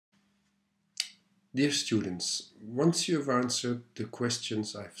Dear students, once you have answered the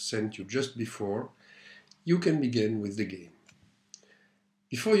questions I've sent you just before, you can begin with the game.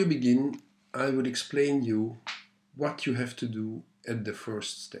 Before you begin, I will explain you what you have to do at the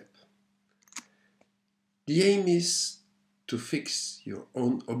first step. The aim is to fix your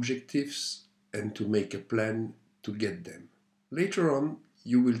own objectives and to make a plan to get them. Later on,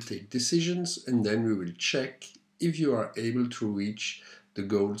 you will take decisions and then we will check if you are able to reach the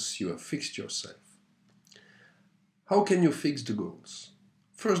goals you have fixed yourself. How can you fix the goals?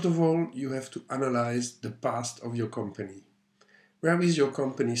 First of all, you have to analyze the past of your company. Where is your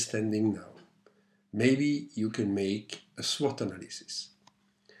company standing now? Maybe you can make a SWOT analysis.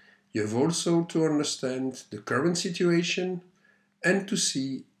 You have also to understand the current situation and to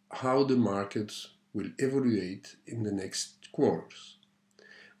see how the market will evaluate in the next quarters.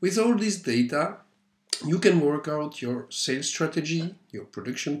 With all this data, you can work out your sales strategy, your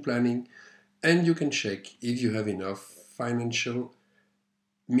production planning, and you can check if you have enough financial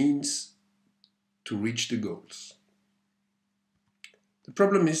means to reach the goals. The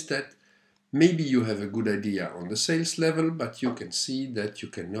problem is that maybe you have a good idea on the sales level, but you can see that you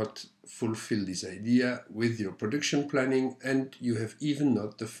cannot fulfill this idea with your production planning and you have even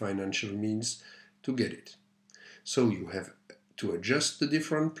not the financial means to get it. So you have to adjust the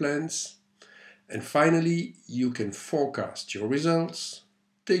different plans, and finally you can forecast your results,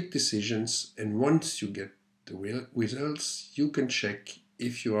 take decisions, and once you get the results, you can check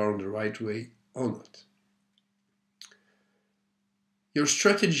if you are on the right way or not. Your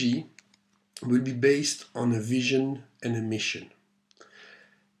strategy will be based on a vision and a mission.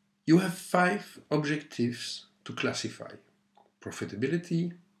 You have 5 objectives to classify: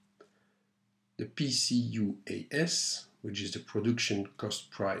 profitability, the PCUAS, which is the production cost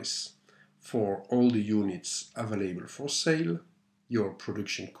price for all the units available for sale, your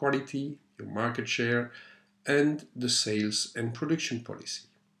production quality, your market share, and the sales and production policy.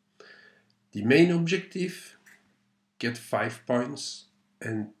 The main objective get 5 points,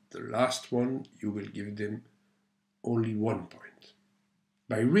 and the last one you will give them only 1 point.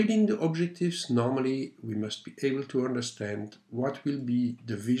 By reading the objectives, normally we must be able to understand what will be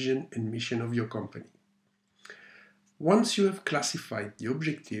the vision and mission of your company. Once you have classified the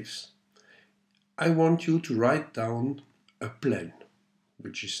objectives, I want you to write down a plan,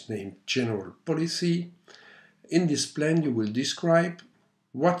 which is named General Policy. In this plan you will describe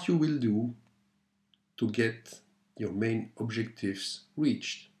what you will do to get your main objectives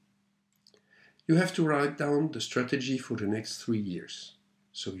reached. You have to write down the strategy for the next 3 years.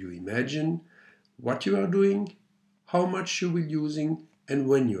 So you imagine what you are doing, how much you will be using, and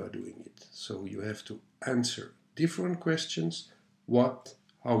when you are doing it. So you have to answer different questions: what,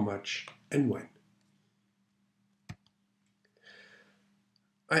 how much, and when.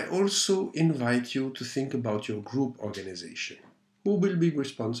 I also invite you to think about your group organization. Who will be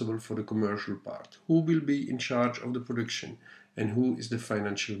responsible for the commercial part? Who will be in charge of the production? And who is the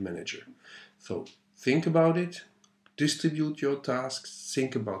financial manager? So think about it, distribute your tasks,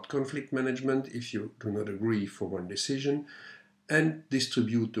 think about conflict management if you do not agree for one decision, and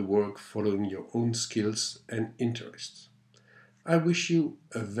distribute the work following your own skills and interests. I wish you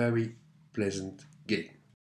a very pleasant game.